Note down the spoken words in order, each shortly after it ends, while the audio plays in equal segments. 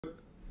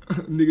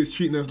Niggas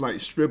treating us like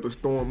strippers,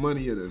 throwing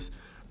money at us.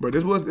 Bro,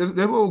 that's what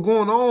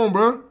going on,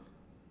 bro.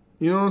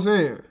 You know what I'm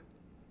saying?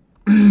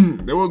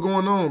 That's what's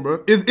going on,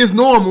 bro. It's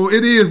normal.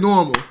 It is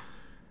normal.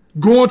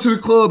 Going to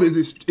the club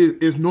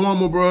is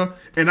normal, bro.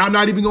 And I'm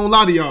not even gonna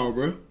lie to y'all,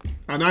 bro.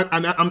 I'm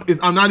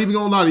not even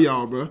gonna lie to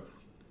y'all, bro.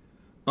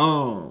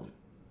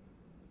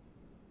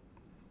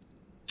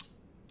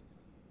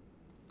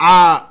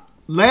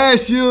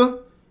 Last year,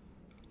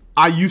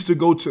 I used to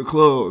go to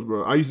clubs,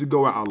 bro. I used to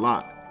go out a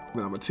lot.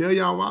 Now, I'm gonna tell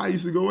y'all why I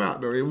used to go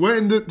out though. It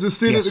wasn't to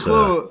sit at the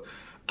clubs.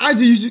 I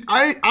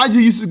just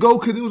used to go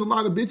because there was a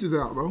lot of bitches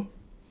out, bro.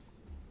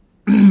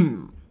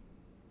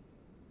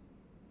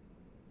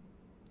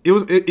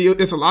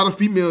 It's a lot of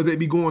females that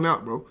be going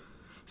out, bro.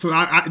 So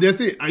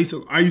that's it. I used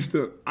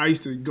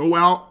to go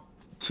out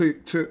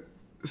to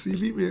see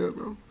females,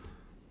 bro.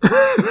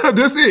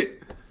 That's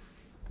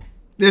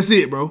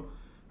it, bro.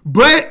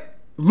 But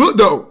look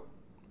though,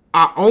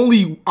 I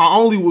only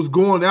was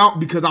going out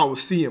because I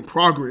was seeing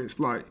progress.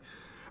 Like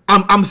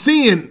I'm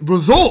seeing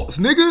results,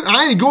 nigga.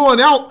 I ain't going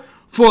out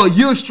for a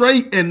year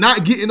straight and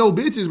not getting no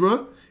bitches,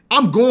 bro.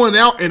 I'm going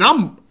out and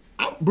I'm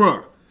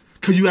bro.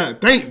 Cause you gotta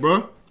think,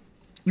 bro.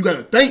 You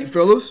gotta think,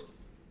 fellas.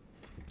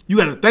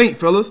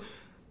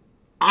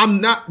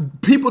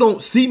 People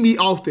don't see me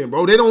often,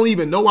 bro. They don't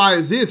even know I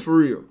exist for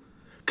real.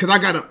 Cause I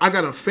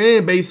got a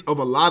fan base of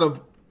a lot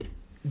of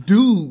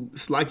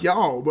dudes like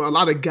y'all, bro. A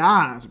lot of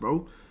guys,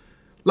 bro.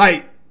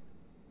 Like,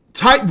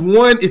 type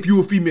 1 if you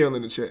a female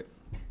in the chat.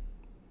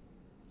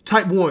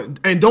 Type 1.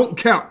 And don't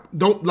cap.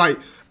 Don't, like,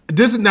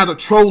 this is not a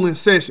trolling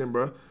session,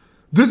 bro.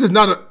 This is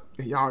not a...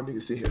 Y'all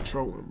niggas sit here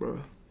trolling, bro.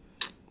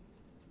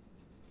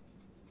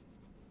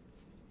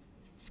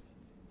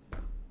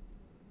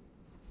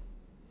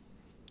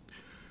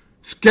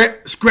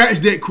 Scratch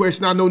that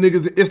question. I know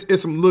niggas,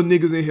 it's some little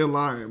niggas in here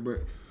lying, but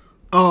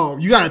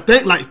you gotta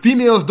think, like,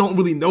 females don't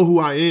really know who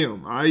I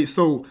am, all right?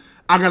 So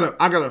I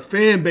got a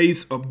fan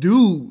base of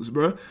dudes,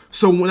 bro.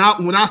 So when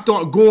I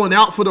start going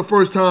out for the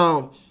first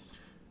time,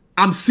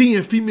 I'm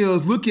seeing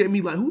females look at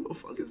me like, who the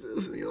fuck is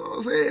this? You know what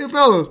I'm saying,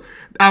 fellas?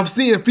 I'm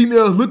seeing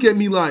females look at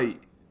me like,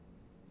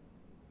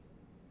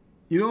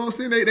 you know what I'm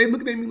saying? They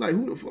looking at me like,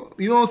 who the fuck?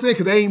 You know what I'm saying?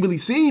 Because they ain't really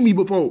seen me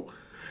before.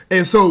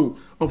 And so,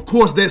 of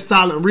course, that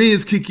silent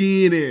riz kick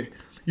in, and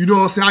you know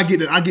what I'm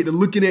saying? I get to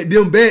looking at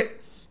them back.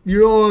 You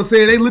know what I'm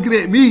saying? They looking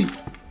at me.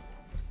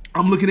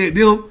 I'm looking at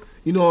them.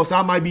 You know what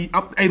I'm saying?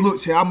 Hey,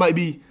 look, Chad, I might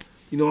be,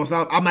 you know what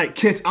I'm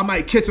saying? I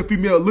might catch a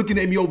female looking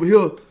at me over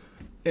here.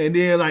 And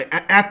then, like,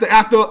 after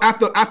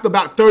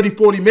about 30,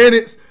 40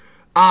 minutes,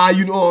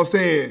 you know what I'm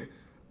saying?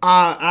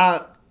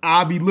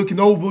 I'll be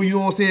looking over, you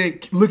know what I'm saying?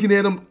 Looking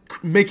at them,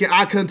 making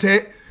eye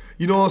contact.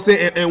 You know what I'm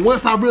saying? And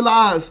once I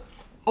realize,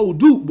 oh,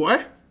 Duke,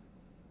 boy.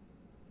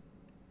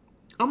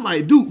 I'm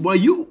like, Duke, boy,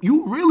 you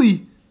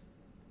really,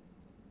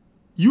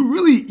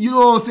 you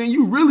know what I'm saying?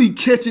 You really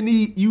catching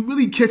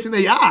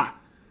their eye.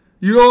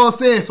 You know what I'm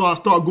saying? So I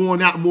start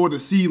going out more to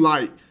see,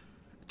 like,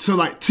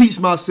 to teach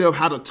myself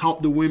how to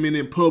talk to women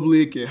in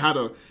public and how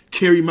to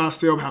carry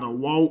myself, how to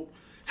walk,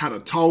 how to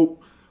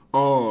talk.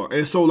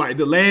 And so, like,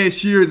 the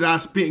last year that I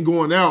spent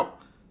going out,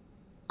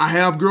 I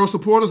have girl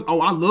supporters.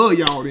 Oh, I love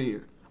y'all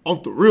then,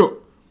 off the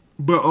rip.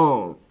 But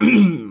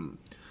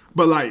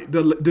but like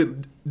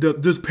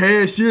this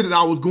past year that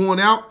I was going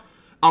out,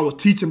 I was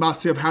teaching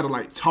myself how to,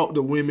 like, talk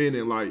to women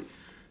and, like,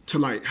 to,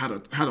 like, how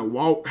to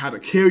walk, how to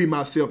carry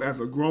myself as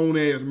a grown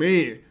ass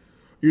man.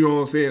 You know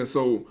what I'm saying?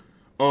 So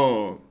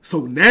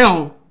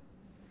now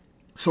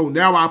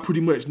I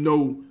pretty much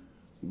know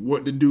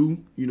what to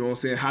do. You know what I'm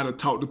saying? How to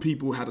talk to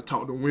people, how to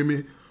talk to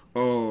women,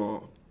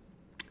 and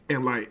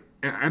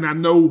I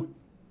know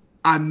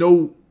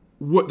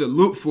what to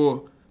look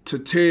for to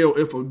tell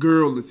if a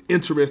girl is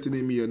interested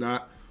in me or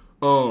not.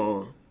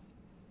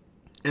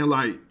 And,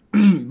 like,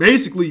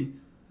 basically,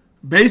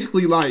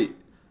 like,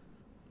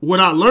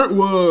 what I learned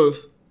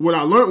was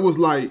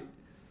like,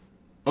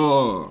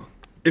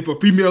 if a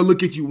female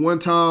look at you one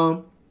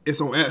time,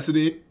 it's on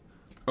accident.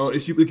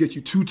 If she look at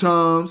you 2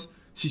 times,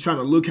 she's trying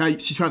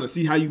to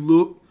see how you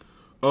look.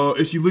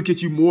 If she look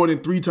at you more than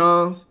 3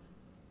 times,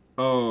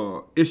 she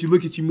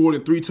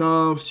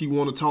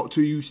want to talk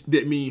to you.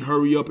 That mean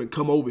hurry up and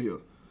come over here.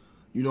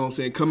 You know what I'm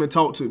saying? Come and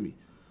talk to me.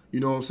 You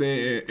know what I'm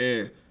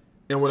saying?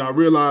 And what I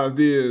realized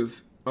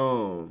is,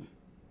 what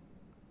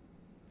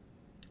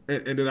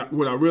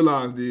I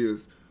realized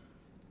is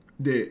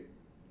that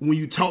when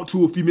you talk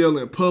to a female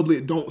in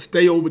public, don't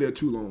stay over there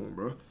too long,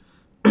 bro.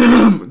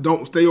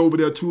 Don't stay over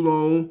there too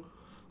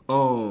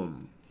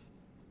long.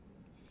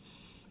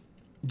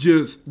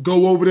 Just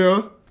go over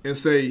there and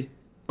say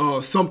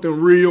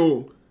something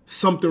real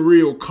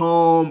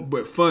calm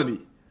but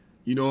funny.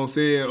 You know what I'm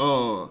saying?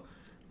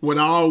 What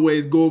I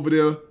always go over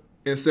there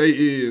and say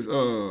is,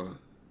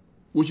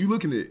 what you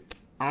looking at?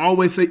 I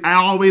always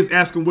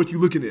ask them, what you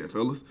looking at,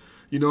 fellas?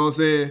 You know what I'm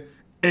saying?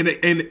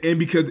 And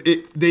because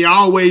they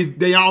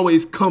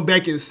always come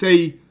back and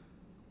say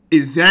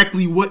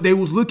exactly what they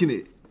was looking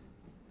at.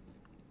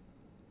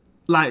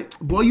 Like,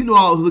 boy, you know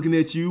I was looking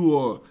at you,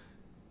 or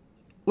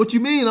what you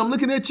mean? I'm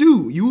looking at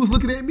you. You was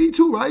looking at me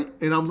too, right?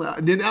 And I'm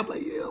like, then I'm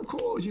like, yeah, of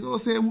course. You know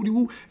what I'm saying? Woody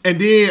whoop. And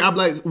then I'm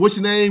like, what's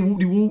your name?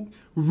 Woody whoop.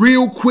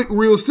 Real quick,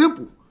 real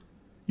simple.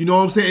 You know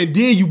what I'm saying? And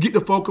then you get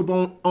the fuck up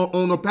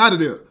on up out of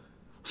there.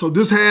 So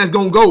this hand's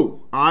gonna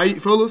go. All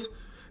right, fellas?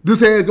 This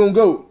hand's gonna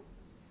go.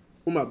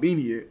 Where my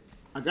beanie at?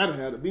 I gotta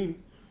have the beanie.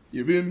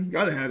 You feel me?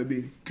 Gotta have the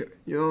beanie.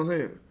 You know what I'm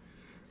saying?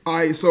 All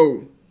right,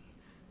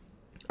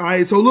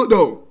 so look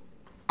though.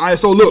 All right,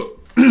 so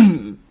look.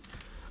 I'm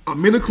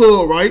in the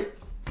club, right?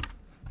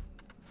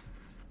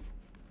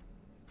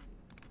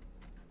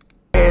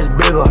 Ass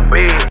bigger.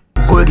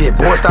 Boogie,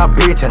 boy, stop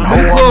bitching.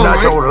 Hold up,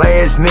 not your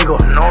last nigga.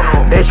 No.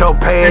 That's your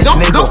past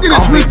nigga. Don't get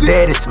it twisted.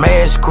 Daddy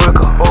smash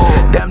quicker.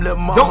 Damn little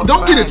mama.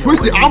 Don't get it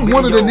twisted. I'm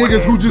one of the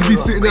niggas who just be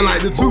sitting there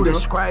like the two.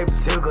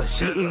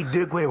 She eat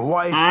dick with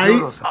white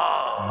skittles.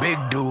 Big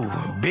dude,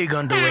 big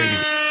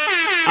underrated.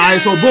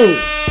 Alright, so boom.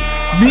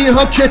 Me and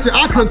her catching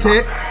eye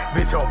contact.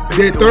 The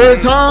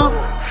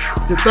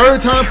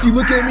third time she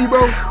looked at me,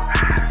 bro.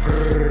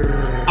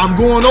 I'm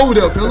going over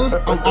there, fellas.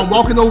 I'm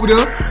walking over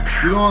there.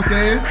 You know what I'm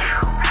saying?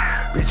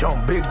 Bitch, I'm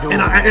big dude.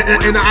 And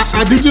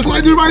I do just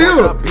like this right here.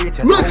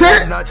 Look,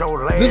 chat.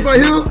 This right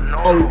here.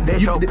 Oh,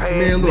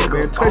 man, look,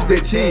 man. Touch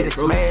that chin,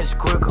 bro.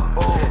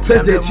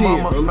 Touch that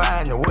chin, bro.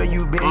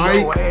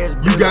 Alright,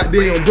 you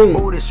goddamn boom.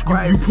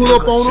 You pull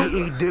up on him.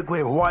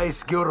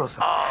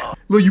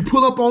 Look, you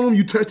pull up on him.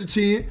 You touch the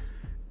chin.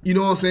 You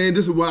know what I'm saying?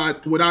 This is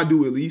what I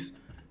do at least.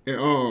 And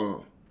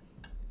I'm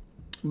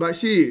like,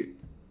 shit.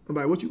 I'm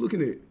like, what you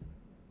looking at?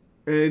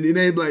 And then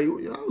they be like,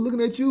 I was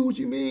looking at you. What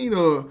you mean? You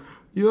know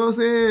what I'm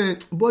saying?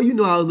 Boy, you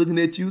know I was looking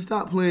at you.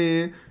 Stop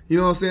playing. You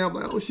know what I'm saying? I'm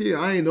like, oh shit,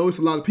 I ain't know it's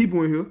a lot of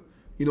people in here.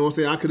 You know what I'm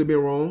saying? I could have been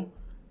wrong.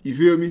 You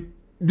feel me?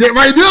 That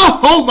right there.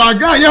 Oh my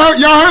God.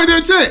 Y'all heard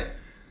that chat?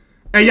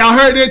 Hey, y'all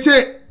heard that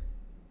chat?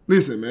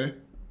 Listen, man.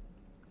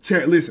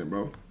 Chat, listen,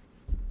 bro.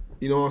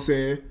 You know what I'm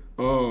saying?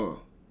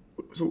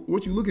 So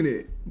what you looking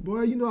at?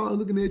 Boy, you know I was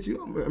looking at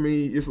you. I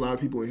mean, it's a lot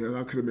of people in here.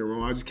 I could have been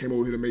wrong. I just came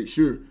over here to make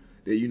sure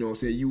that, you know what I'm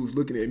saying, you was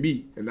looking at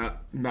me and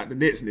not the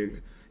next nigga.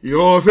 You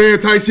know what I'm saying?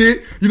 Type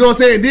shit. You know what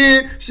I'm saying?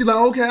 Then she like,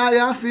 okay,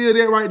 I feel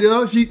that right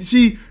there.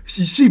 She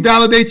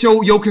validates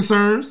your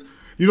concerns.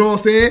 You know what I'm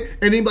saying?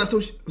 And then like,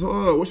 so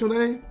what's your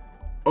name?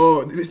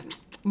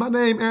 My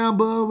name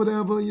Amber,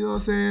 whatever. You know what I'm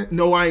saying?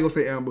 No, I ain't gonna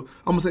say Amber.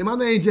 I'm gonna say my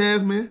name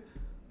Jasmine.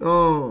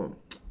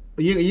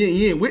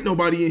 You ain't with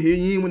nobody in here.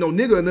 You ain't with no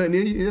nigga or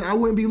nothing. I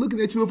wouldn't be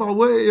looking at you if I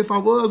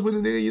was with a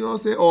nigga. You know what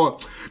I'm saying? Or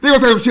they gonna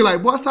say some shit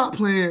like, boy, stop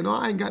playing. No,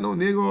 I ain't got no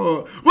nigga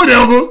or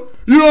whatever.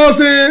 You know what I'm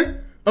saying?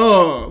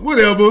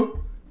 Whatever,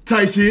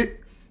 type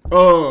shit.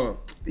 You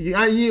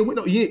ain't with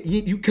no.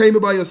 You came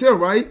in by yourself,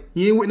 right?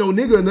 You ain't with no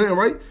nigga or nothing,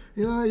 right?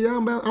 Yeah.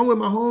 I'm with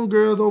my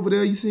homegirls over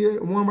there. You see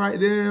that one right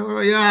there? Oh,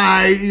 yeah, all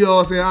right, you know what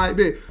I'm saying? All right,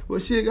 bet. Well,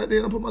 shit,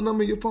 goddamn, put my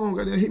number in your phone.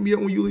 Goddamn, hit me up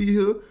when you leave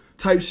here,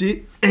 type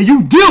shit. And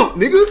you dealt,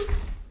 nigga.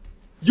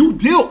 You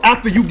dealt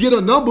after you get a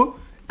number,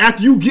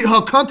 after you get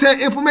her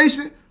contact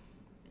information.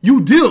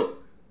 You dealt.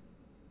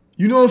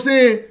 You know what I'm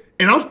saying?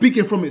 And I'm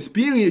speaking from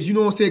experience, you know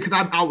what I'm saying?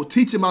 Because I was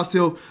teaching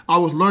myself, I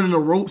was learning the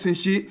ropes and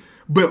shit.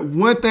 But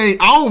one thing,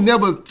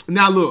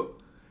 now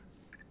look,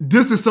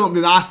 this is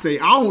something that I say.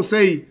 I don't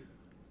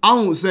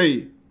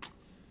say,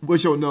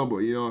 what's your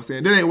number, you know what I'm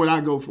saying? That ain't what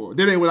I go for.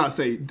 That ain't what I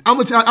say. I'm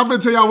gonna tell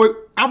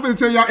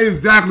y'all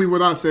exactly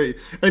what I say.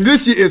 And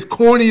this shit is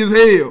corny as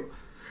hell.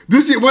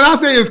 This shit, what I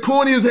say is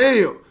corny as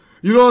hell.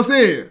 You know what I'm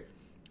saying?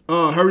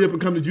 Hurry up and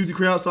come to Juicy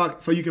Crowd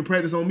so you can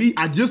practice on me.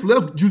 I just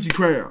left Juicy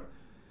Crowd.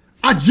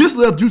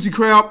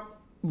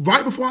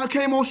 Right before I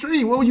came on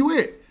stream. Where was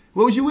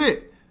you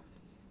at?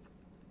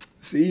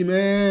 See,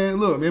 man,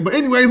 look, man. But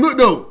anyway, look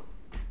though.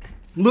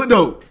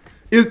 Look,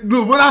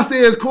 what I say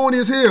is corny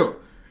as hell.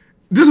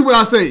 This is what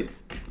I say.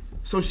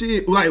 So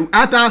shit, like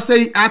after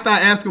I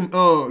ask them,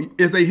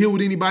 is they here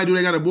with anybody? Do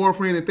they got a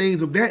boyfriend and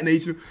things of that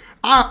nature?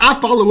 I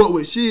follow up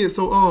with shit.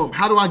 So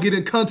how do I get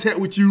in contact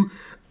with you?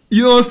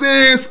 You know what I'm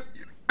saying?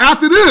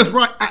 After this,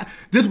 right?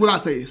 This is what I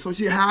say. So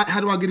shit,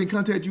 how do I get in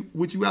contact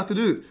with you after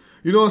this?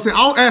 You know what I'm saying?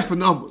 I don't ask for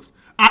numbers.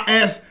 I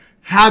ask,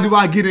 how do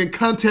I get in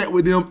contact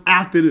with them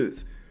after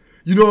this?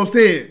 You know what I'm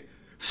saying?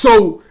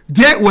 So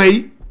that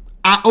way,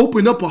 I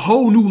open up a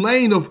whole new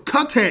lane of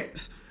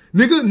contacts.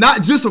 Nigga,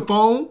 not just a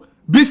phone.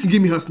 Bitch can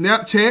give me her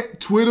Snapchat,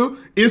 Twitter,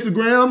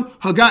 Instagram,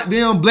 her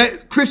goddamn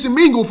Black Christian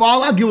Mingle for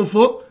all I give a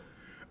fuck.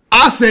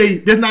 I say,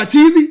 that's not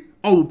cheesy?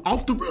 Oh,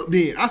 off the rip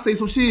then. I say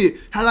some shit.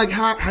 How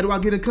do I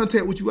get in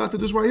contact with you after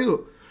this right here?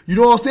 You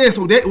know what I'm saying?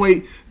 So that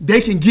way,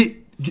 they can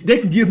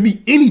give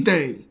me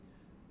anything.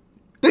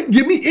 They can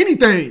give me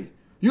anything.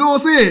 You know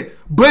what I'm saying?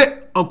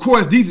 But, of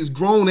course, these is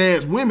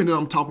grown-ass women that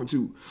I'm talking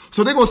to.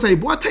 So they're going to say,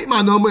 boy, take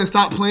my number and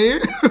stop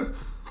playing.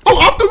 Oh,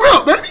 off the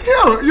rip, baby.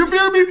 Yeah, you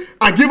feel me?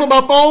 I give them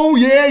my phone,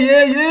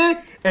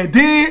 yeah. And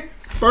then,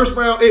 first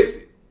round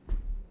exit.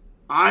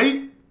 All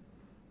right?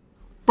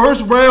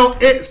 First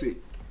round exit.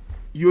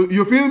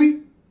 You feel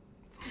me?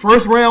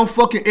 First round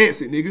fucking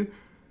exit, nigga.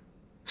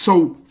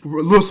 So,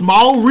 little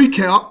small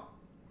recap.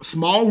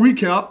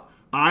 All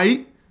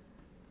right?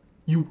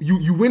 You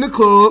in the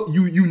club,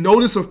 you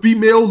notice a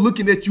female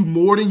looking at you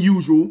more than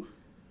usual.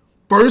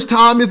 First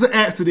time is an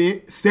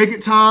accident.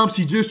 Second time,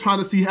 she just trying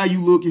to see how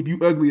you look, if you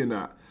ugly or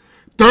not.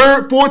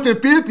 Third, fourth,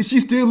 and fifth, if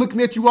she's still looking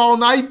at you all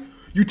night,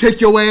 you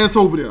take your ass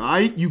over there, all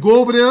right? You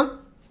go over there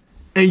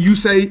and you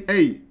say,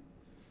 hey,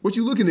 what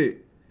you looking at?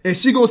 And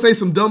she gonna say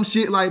some dumb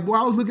shit like, boy,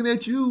 I was looking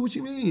at you. What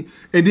you mean?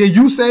 And then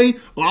you say,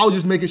 oh, I was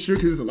just making sure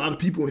because there's a lot of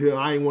people in here.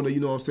 I ain't want to, you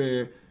know what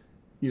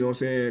I'm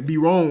saying, be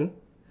wrong.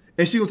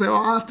 And she gonna say, oh,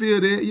 I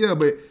feel that. Yeah,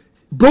 but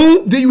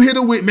boom, then you hit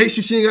her with, make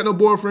sure she ain't got no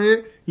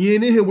boyfriend. You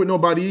ain't in here with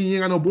nobody. You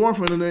ain't got no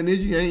boyfriend or nothing,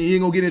 is you? You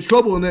ain't gonna get in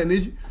trouble or nothing,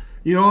 is you?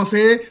 You know what I'm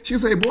saying? She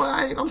say, boy,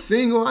 I'm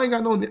single. I ain't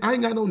got no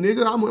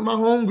nigga. I'm with my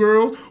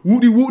homegirls.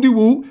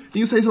 Whoop-de-whoop-de-whoop. And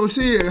you say, so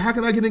shit, how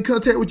can I get in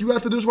contact with you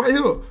after this right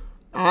here? All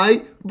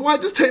right, boy,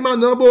 just take my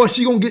number, or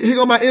she gonna get hit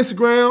on my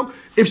Instagram.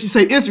 If she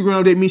say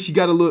Instagram, that means she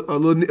got a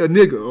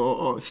nigga,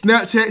 or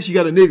Snapchat, she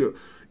got a nigga.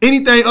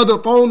 Anything other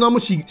phone number,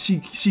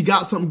 she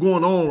got something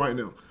going on right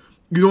now.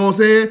 You know what I'm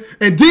saying?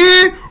 And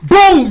then,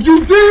 boom,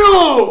 you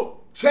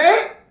deal,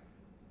 chat.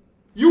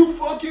 You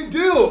fucking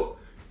deal.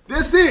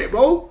 That's it,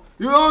 bro.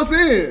 You know what I'm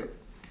saying?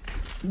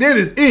 That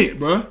is it,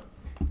 bro.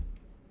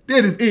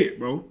 That is it,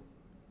 bro.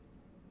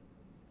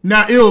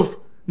 Now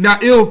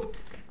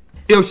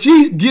if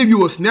she give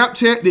you a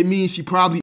Snapchat, that means she probably